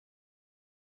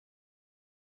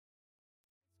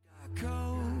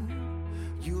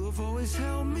You have always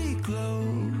held me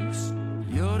close.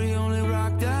 You're the only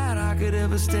rock that I could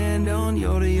ever stand on.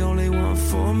 You're the only one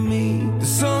for me. The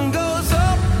sun goes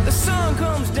up, the sun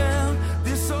comes down.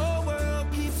 This whole world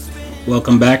keeps spinning.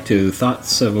 Welcome back to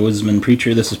Thoughts of a Woodsman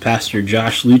Preacher. This is Pastor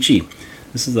Josh Lucci.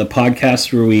 This is a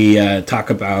podcast where we talk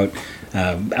about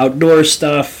outdoor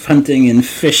stuff, hunting and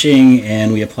fishing,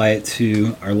 and we apply it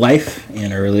to our life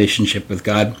and our relationship with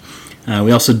God.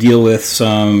 We also deal with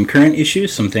some current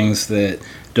issues, some things that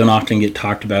don't often get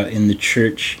talked about in the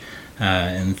church,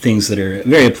 and things that are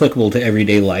very applicable to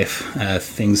everyday life,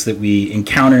 things that we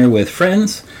encounter with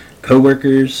friends,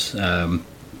 co-workers,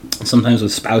 sometimes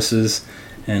with spouses,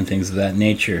 and things of that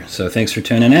nature. So thanks for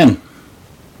tuning in.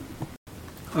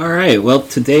 All right, well,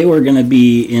 today we're going to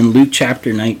be in Luke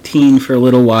chapter 19 for a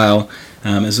little while,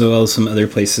 as well as some other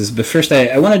places. But first,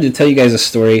 I wanted to tell you guys a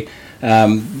story.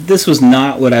 This was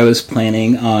not what I was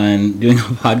planning on doing a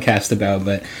podcast about,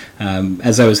 but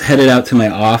as I was headed out to my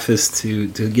office to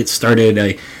get started,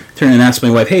 I turned and asked my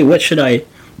wife, hey, what should I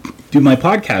do my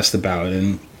podcast about?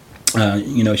 And,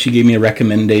 she gave me a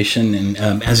recommendation,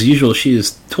 and as usual, she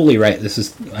is totally right. This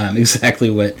is exactly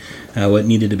what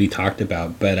needed to be talked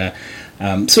about. But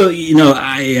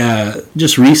I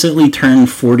just recently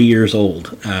turned 40 years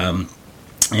old.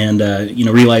 And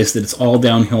realized that it's all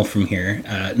downhill from here.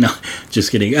 No,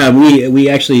 just kidding. We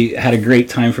actually had a great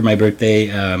time for my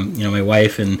birthday. My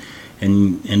wife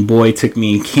and boy took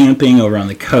me camping over on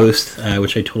the coast,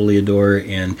 which I totally adore.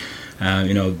 And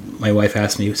my wife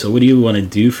asked me, so what do you want to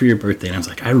do for your birthday? And I was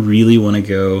like, I really want to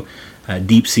go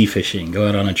deep sea fishing, go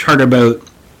out on a charter boat.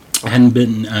 I hadn't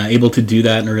been able to do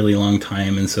that in a really long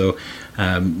time, and so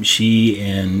she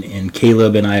and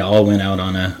Caleb and I all went out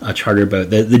on a charter boat.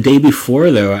 The day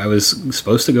before, though, I was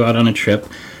supposed to go out on a trip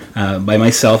by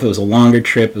myself. It was a longer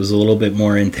trip. It was a little bit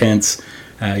more intense.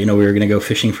 We were going to go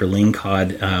fishing for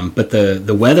lingcod, but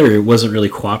the weather wasn't really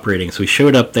cooperating. So we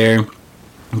showed up there,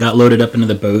 got loaded up into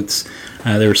the boats.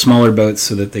 There were smaller boats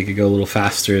so that they could go a little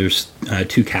faster. There's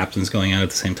two captains going out at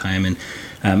the same time, and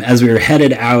as we were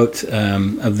headed out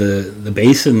of the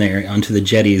basin there onto the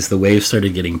jetties, the waves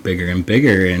started getting bigger and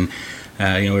bigger, and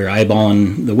we were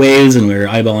eyeballing the waves, and we were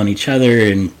eyeballing each other,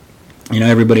 and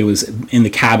everybody was in the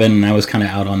cabin, and I was kind of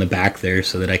out on the back there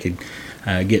so that I could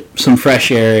get some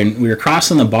fresh air. And we were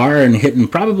crossing the bar and hitting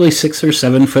probably 6 or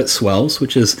 7 foot swells,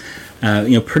 which is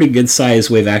pretty good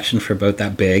size wave action for a boat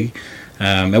that big.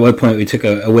 At one point, we took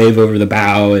a wave over the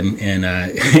bow, and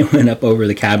it went up over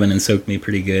the cabin and soaked me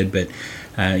pretty good. But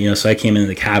so I came into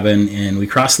the cabin, and we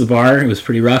crossed the bar. It was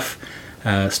pretty rough.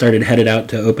 Started headed out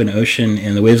to open ocean,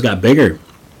 and the waves got bigger.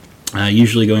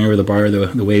 Usually going over the bar,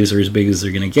 the waves are as big as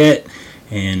they're going to get,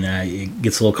 and it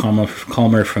gets a little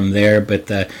calmer from there.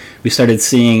 But we started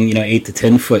seeing 8 to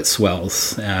 10 foot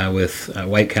swells with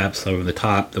whitecaps over the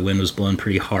top. The wind was blowing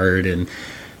pretty hard, and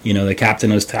the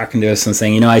captain was talking to us and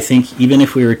saying, I think even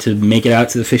if we were to make it out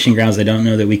to the fishing grounds, I don't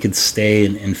know that we could stay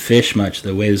and fish much.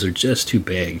 The waves are just too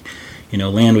big.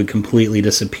 Land would completely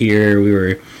disappear. We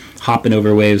were hopping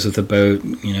over waves with the boat,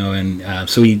 and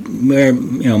so we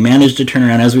managed to turn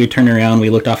around. As we turned around, we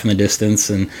looked off in the distance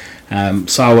and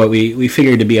saw what we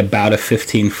figured to be about a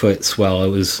 15-foot swell. It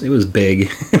was big.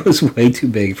 It was way too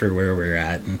big for where we were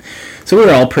at. And so we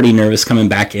were all pretty nervous coming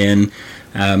back in.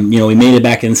 We made it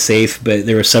back in safe, but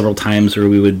there were several times where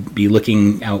we would be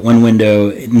looking out one window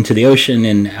into the ocean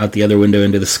and out the other window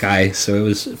into the sky. So it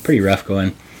was pretty rough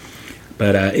going.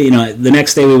 But, the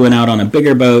next day we went out on a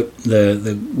bigger boat.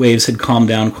 The waves had calmed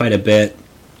down quite a bit.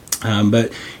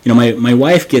 But my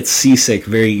wife gets seasick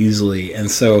very easily.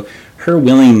 And so her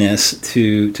willingness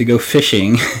to go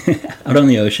fishing out on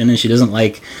the ocean, and she doesn't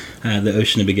like the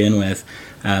ocean to begin with,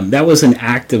 that was an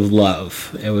act of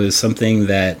love. It was something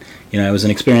that, it was an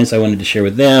experience I wanted to share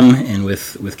with them, and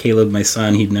with Caleb, my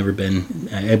son. He'd never been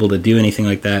able to do anything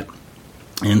like that.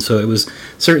 And so it was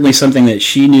certainly something that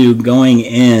she knew going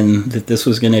in that this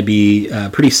was going to be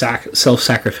pretty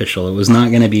self-sacrificial. It was not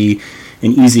going to be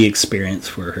an easy experience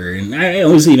for her. And I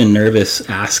was even nervous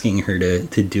asking her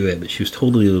to do it, but she was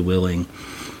totally willing.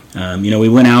 We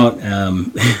went out,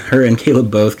 her and Caleb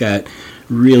both got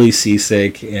really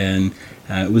seasick, and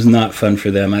it was not fun for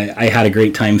them. I had a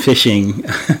great time fishing,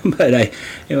 but I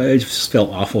just felt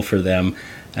awful for them.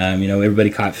 Everybody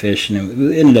caught fish,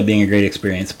 and it ended up being a great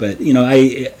experience. But,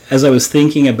 as I was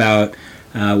thinking about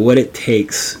what it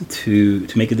takes to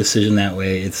make a decision that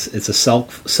way, it's a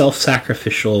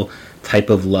self-sacrificial type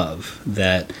of love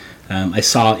that I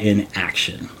saw in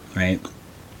action, right?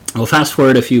 Well, fast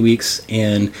forward a few weeks,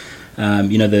 and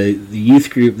The youth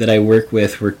group that I work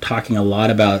with, we're talking a lot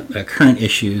about current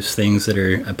issues, things that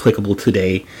are applicable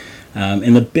today.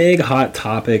 And the big hot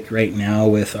topic right now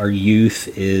with our youth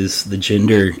is the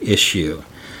gender issue.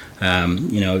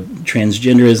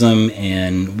 Transgenderism,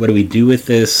 and what do we do with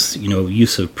this?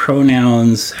 Use of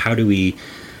pronouns. How do we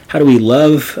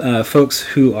love folks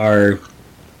who are,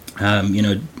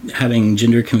 having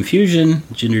gender confusion,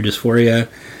 gender dysphoria?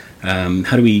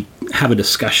 How do we have a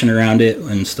discussion around it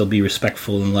and still be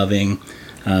respectful and loving,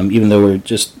 even though we're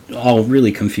just all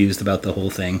really confused about the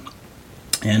whole thing?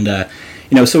 And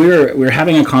so we were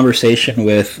having a conversation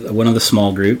with one of the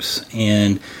small groups,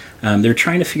 and they're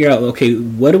trying to figure out, okay,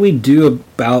 what do we do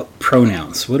about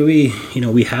pronouns? What do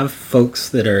we have folks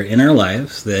that are in our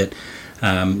lives that,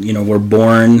 were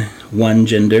born one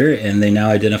gender and they now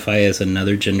identify as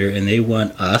another gender, and they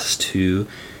want us to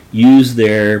use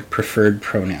their preferred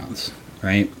pronouns,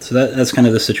 right? So that's kind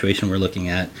of the situation we're looking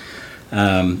at.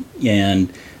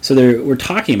 And so we're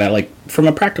talking about, like, from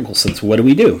a practical sense, what do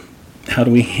we do? How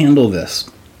do we handle this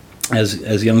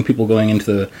as young people going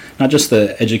into not just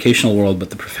the educational world, but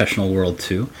the professional world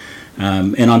too?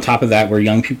 And on top of that, we're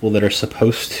young people that are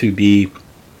supposed to be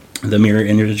the mirror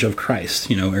image of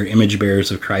Christ, or image bearers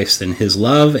of Christ and his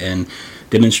love, and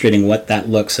demonstrating what that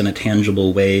looks in a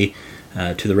tangible way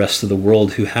to the rest of the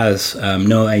world who has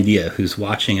no idea, who's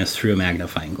watching us through a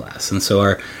magnifying glass. And so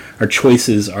our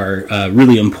choices are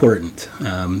really important.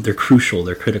 They're crucial.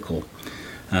 They're critical.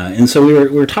 And so we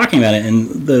were talking about it,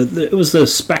 and it was the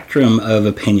spectrum of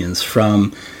opinions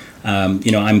from,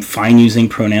 I'm fine using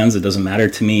pronouns, it doesn't matter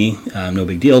to me, no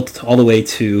big deal, all the way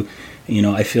to,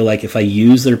 I feel like if I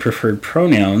use their preferred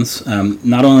pronouns,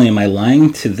 not only am I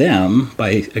lying to them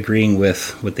by agreeing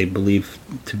with what they believe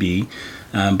to be,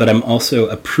 but I'm also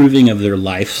approving of their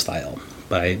lifestyle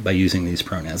by using these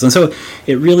pronouns. And so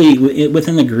it really,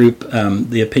 within the group,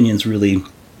 the opinions really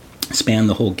span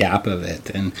the whole gap of it.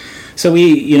 And so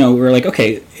we're like,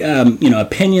 okay,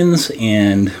 opinions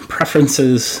and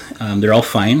preferences, they're all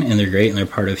fine and they're great and they're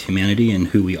part of humanity and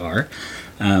who we are.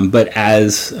 But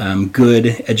as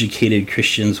good, educated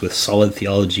Christians with solid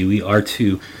theology, we are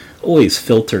to always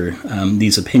filter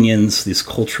these opinions, these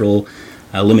cultural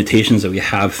limitations that we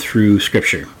have through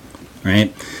Scripture,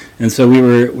 right? And so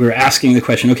we were asking the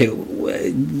question, okay,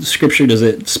 Scripture, does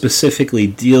it specifically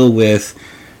deal with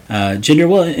gender?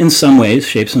 Well, in some ways,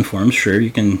 shapes and forms, sure, you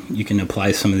can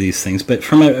apply some of these things, but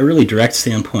from a really direct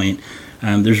standpoint,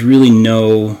 there's really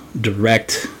no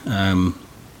direct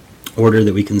order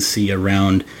that we can see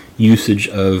around usage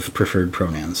of preferred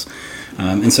pronouns.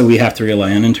 And so we have to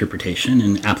rely on interpretation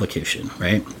and application,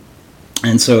 right?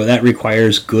 And so that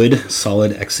requires good,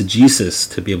 solid exegesis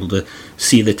to be able to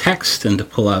see the text and to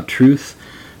pull out truth,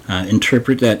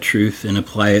 interpret that truth, and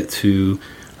apply it to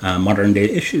modern day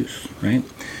issues, right?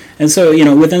 And so,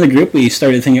 within the group, we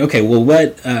started thinking, okay, well,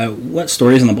 what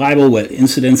stories in the Bible, what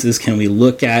incidences can we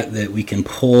look at that we can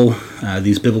pull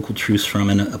these biblical truths from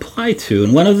and apply to?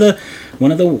 And one of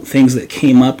the things that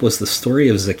came up was the story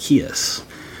of Zachaeus,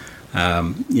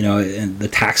 the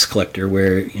tax collector,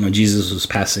 where Jesus was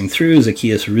passing through.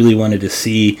 Zachaeus really wanted to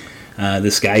see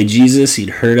this guy Jesus. He'd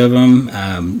heard of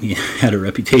him. He had a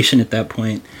reputation at that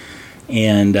point.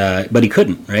 And but he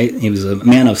couldn't, right? He was a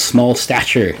man of small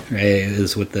stature, right,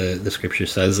 is what the scripture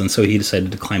says. And so he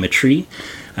decided to climb a tree.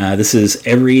 This is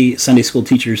every Sunday school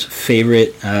teacher's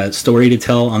favorite story to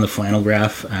tell on the flannel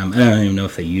graph. I don't even know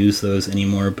if they use those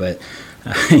anymore, but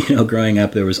growing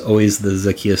up, there was always the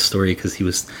Zachaeus story because he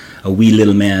was a wee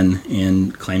little man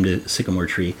and climbed a sycamore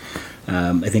tree.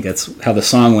 I think that's how the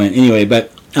song went. Anyway,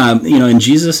 but and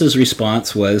Jesus's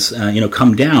response was,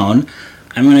 come down.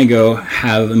 I'm going to go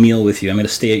have a meal with you. I'm going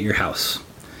to stay at your house.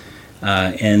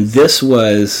 And this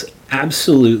was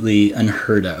absolutely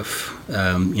unheard of.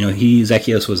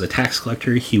 Zachaeus was a tax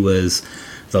collector. He was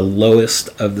the lowest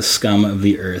of the scum of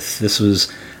the earth. This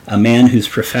was a man whose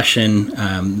profession,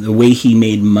 the way he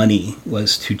made money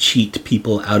was to cheat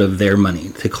people out of their money,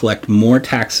 to collect more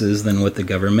taxes than what the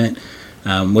government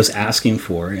was asking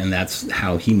for, and that's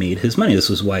how he made his money. This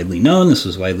was widely known, this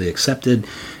was widely accepted,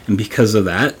 and because of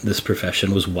that, this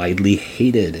profession was widely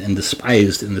hated and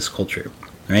despised in this culture,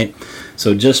 right?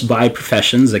 So just by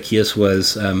profession, Zachaeus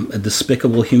was a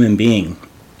despicable human being,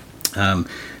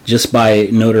 just by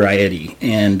notoriety,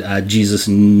 and Jesus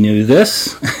knew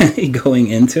this going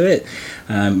into it,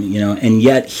 and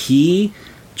yet he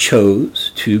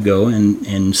chose to go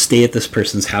and stay at this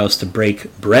person's house, to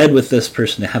break bread with this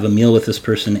person, to have a meal with this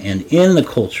person. And in the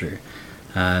culture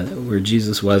where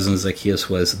Jesus was and Zacchaeus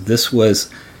was, this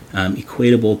was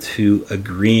equatable to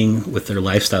agreeing with their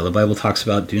lifestyle. The Bible talks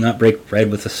about do not break bread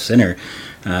with a sinner,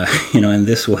 and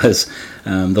this was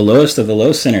the lowest of the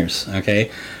low sinners.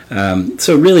 Okay,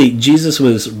 so really, Jesus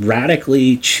was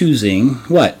radically choosing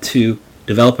what? To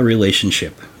develop a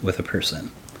relationship with a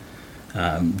person.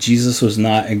 Jesus was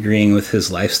not agreeing with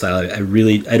his lifestyle.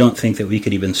 I don't think that we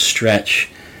could even stretch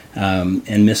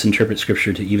and misinterpret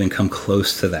Scripture to even come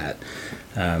close to that.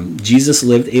 Jesus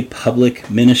lived a public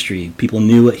ministry. People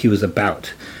knew what he was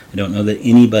about. I don't know that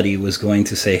anybody was going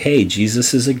to say, hey,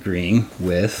 Jesus is agreeing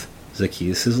with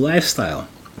Zachaeus' lifestyle.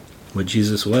 What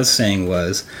Jesus was saying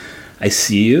was, I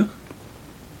see you,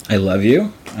 I love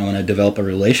you, I want to develop a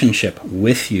relationship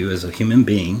with you as a human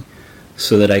being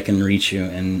so that I can reach you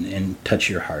and touch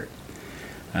your heart.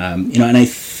 And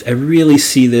I really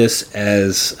see this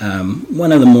as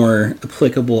one of the more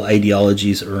applicable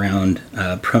ideologies around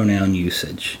pronoun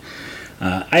usage.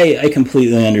 I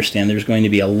completely understand there's going to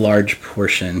be a large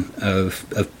portion of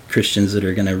Christians that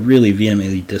are going to really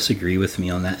vehemently disagree with me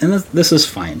on that, and this is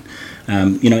fine.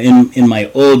 In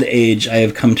my old age, I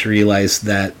have come to realize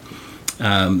that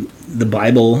the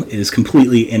Bible is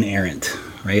completely inerrant.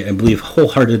 Right? I believe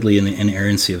wholeheartedly in the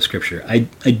inerrancy of Scripture. I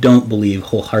don't believe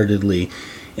wholeheartedly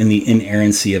in the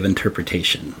inerrancy of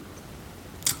interpretation.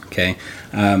 Okay,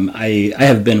 I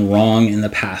have been wrong in the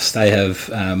past. I have,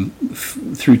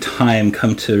 through time,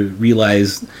 come to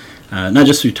realize, not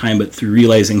just through time, but through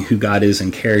realizing who God is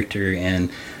in character and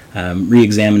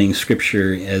re-examining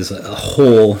Scripture as a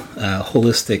whole,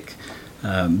 holistic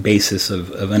basis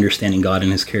of understanding God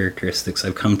and his characteristics.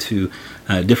 I've come to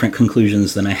different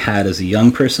conclusions than I had as a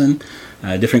young person,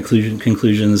 different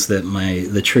conclusions that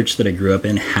the church that I grew up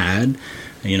in had.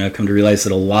 I've come to realize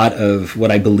that a lot of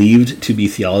what I believed to be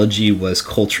theology was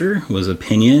culture, was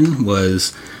opinion,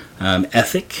 was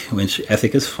ethic, which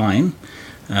ethic is fine.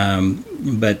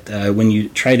 But when you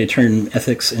try to turn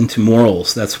ethics into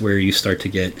morals, that's where you start to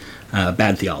get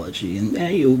bad theology. And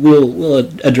we'll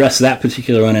address that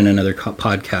particular one in another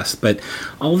podcast. But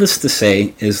all this to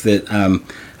say is that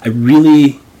I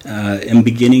really am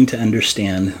beginning to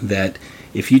understand that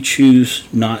if you choose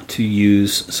not to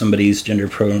use somebody's gender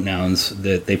pronouns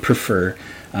that they prefer,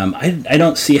 I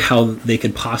don't see how they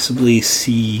could possibly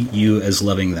see you as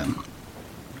loving them.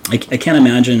 I can't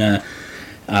imagine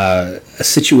a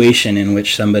situation in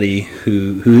which somebody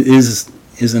who is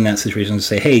in that situation to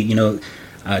say, hey,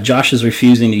 Josh is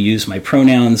refusing to use my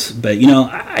pronouns, but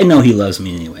I know he loves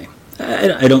me anyway.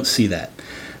 I don't see that.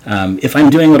 If I'm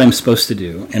doing what I'm supposed to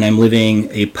do and I'm living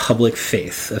a public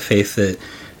faith, a faith that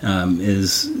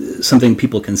is something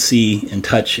people can see and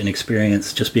touch and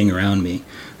experience just being around me,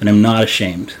 then I'm not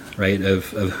ashamed, right, of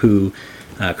who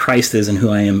Christ is and who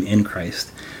I am in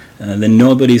Christ. Then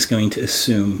nobody's going to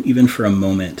assume, even for a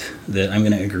moment, that I'm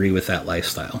going to agree with that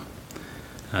lifestyle.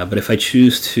 But if I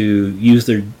choose to use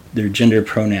their gender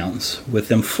pronouns with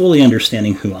them fully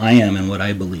understanding who I am and what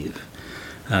I believe,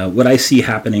 what I see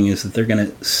happening is that they're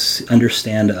going to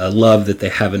understand a love that they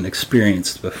haven't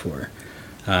experienced before.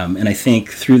 And I think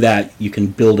through that, you can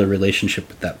build a relationship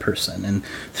with that person. And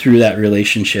through that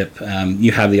relationship,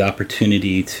 you have the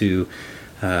opportunity to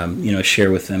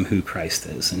share with them who Christ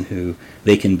is and who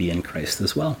they can be in Christ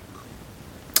as well.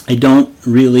 I don't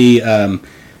really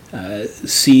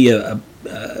see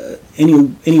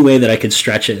any way that I could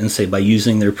stretch it and say by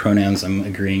using their pronouns I'm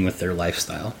agreeing with their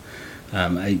lifestyle.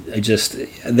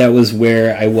 That was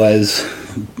where I was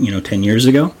 10 years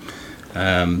ago.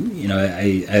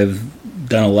 I've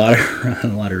done a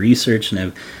lot of research and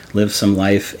I've lived some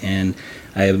life, and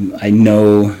I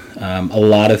know a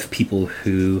lot of people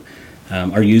who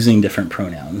are using different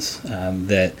pronouns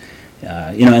that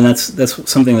and that's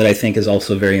something that I think is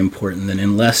also very important. That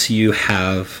unless you're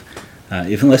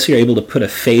able to put a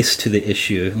face to the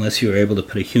issue, unless you are able to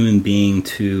put a human being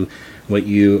to what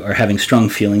you are having strong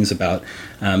feelings about,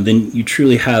 then you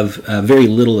truly have very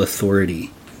little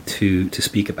authority to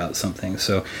speak about something.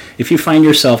 So if you find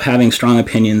yourself having strong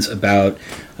opinions about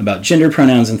gender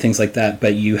pronouns and things like that,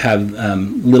 but you have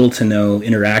little to no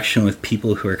interaction with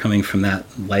people who are coming from that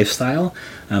lifestyle,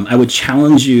 I would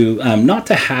challenge you not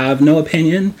to have no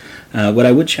opinion. What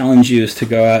I would challenge you is to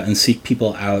go out and seek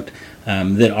people out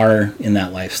that are in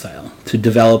that lifestyle, to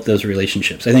develop those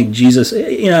relationships. I think Jesus,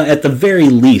 at the very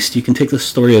least, you can take the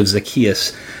story of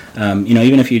Zachaeus.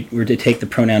 Even if you were to take the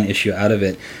pronoun issue out of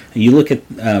it, you look at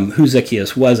who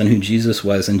Zachaeus was and who Jesus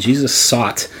was, and Jesus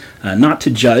sought not to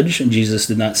judge, and Jesus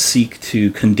did not seek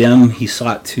to condemn. He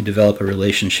sought to develop a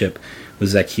relationship with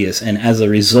Zachaeus, and as a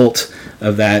result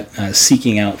of that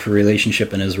seeking out for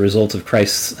relationship, and as a result of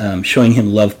Christ showing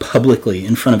him love publicly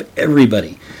in front of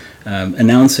everybody,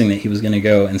 announcing that he was going to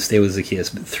go and stay with Zacchaeus.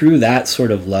 But through that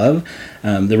sort of love,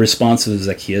 the response of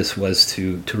Zacchaeus was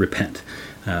to repent,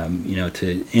 and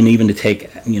even to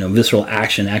take visceral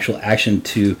action, actual action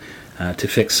to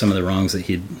fix some of the wrongs that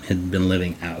he had been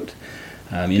living out.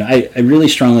 I really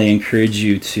strongly encourage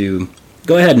you to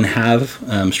go ahead and have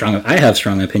I have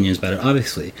strong opinions about it,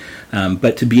 obviously,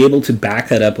 but to be able to back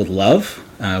that up with love,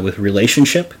 with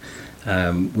relationship,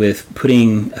 with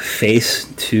putting a face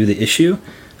to the issue,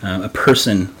 a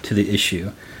person to the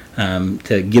issue,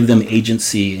 to give them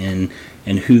agency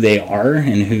in who they are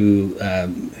and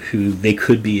who they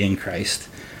could be in Christ.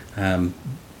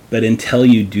 But until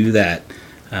you do that,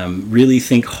 really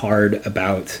think hard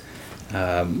about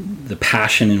the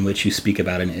passion in which you speak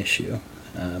about an issue.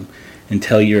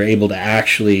 Until you're able to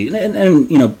actually,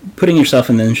 and putting yourself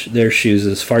in their shoes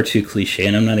is far too cliche,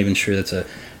 and I'm not even sure that's a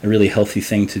really healthy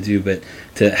thing to do, but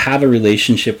to have a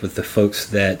relationship with the folks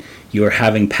that you are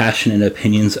having passionate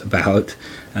opinions about,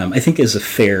 I think is a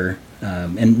fair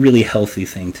and really healthy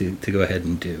thing to go ahead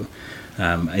and do.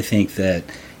 I think that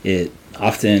it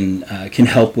often can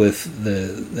help with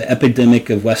the epidemic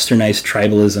of westernized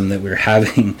tribalism that we're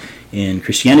having in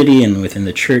Christianity and within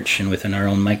the church and within our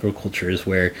own microcultures,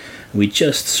 where we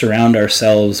just surround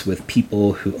ourselves with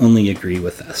people who only agree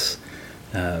with us.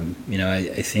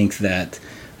 I think that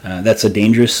that's a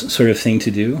dangerous sort of thing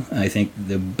to do. I think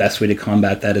the best way to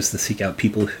combat that is to seek out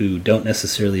people who don't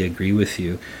necessarily agree with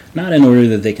you, not in order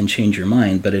that they can change your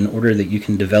mind, but in order that you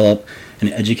can develop an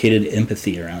educated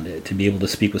empathy around it, to be able to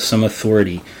speak with some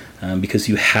authority, because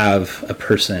you have a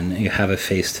person, you have a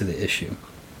face to the issue.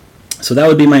 So that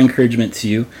would be my encouragement to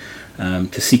you,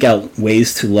 to seek out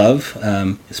ways to love,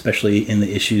 especially in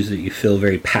the issues that you feel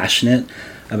very passionate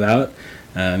about.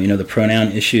 The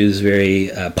pronoun issue is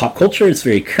very pop culture. It's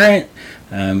very current.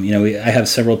 I have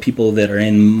several people that are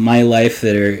in my life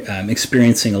that are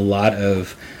experiencing a lot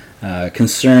of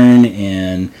concern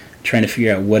and trying to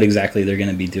figure out what exactly they're going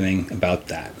to be doing about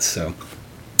that. So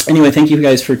anyway, thank you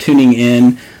guys for tuning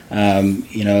in.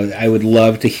 I would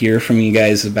love to hear from you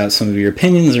guys about some of your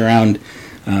opinions around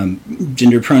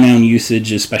gender pronoun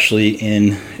usage, especially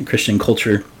in Christian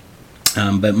culture.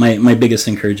 But my biggest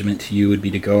encouragement to you would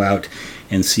be to go out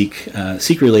and seek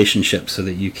relationships so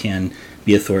that you can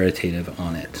be authoritative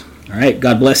on it. All right,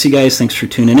 God bless you guys. Thanks for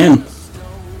tuning in.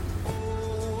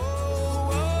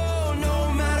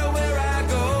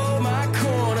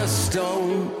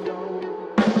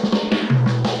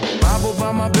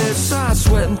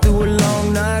 Sweating through a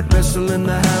long night, wrestling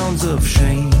the hounds of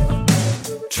shame.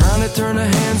 Trying to turn the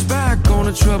hands back on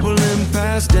a troubling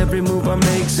past. Every move I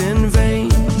make's in vain.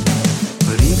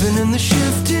 But even in the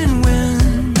shifting wind,